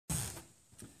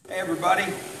Hey everybody,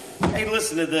 hey,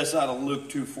 listen to this out of Luke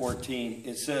 2:14.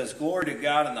 It says, "Glory to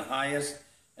God in the highest,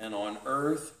 and on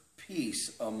earth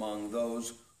peace among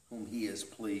those whom he is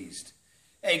pleased."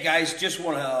 Hey guys, just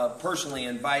want to personally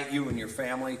invite you and your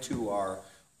family to our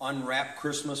Unwrapped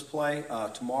Christmas play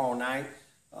tomorrow night,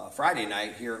 Friday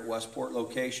night here at Westport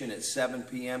location at 7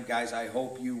 p.m. Guys, I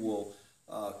hope you will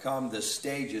come. The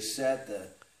stage is set.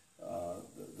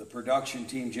 The production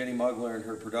team, Jenny Mugler and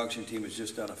her production team, has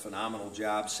just done a phenomenal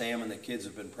job. Sam and the kids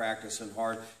have been practicing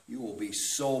hard. You will be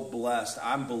so blessed.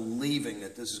 I'm believing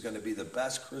that this is going to be the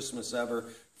best Christmas ever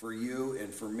for you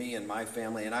and for me and my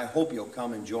family, and I hope you'll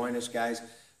come and join us, guys.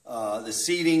 The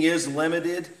seating is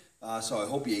limited, so I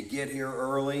hope you get here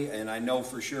early, and I know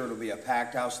for sure it'll be a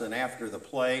packed house. Then after the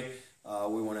play,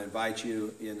 we want to invite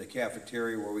you in the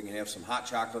cafeteria where we can have some hot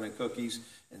chocolate and cookies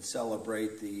and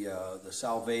celebrate the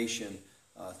salvation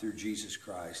through Jesus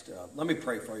Christ. Let me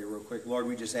pray for you real quick. Lord,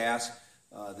 we just ask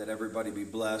that everybody be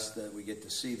blessed, that we get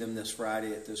to see them this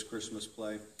Friday at this Christmas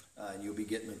play, and you'll be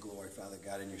getting the glory, Father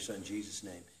God, in your Son Jesus'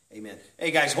 name. Amen.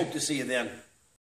 Hey, guys, hope to see you then.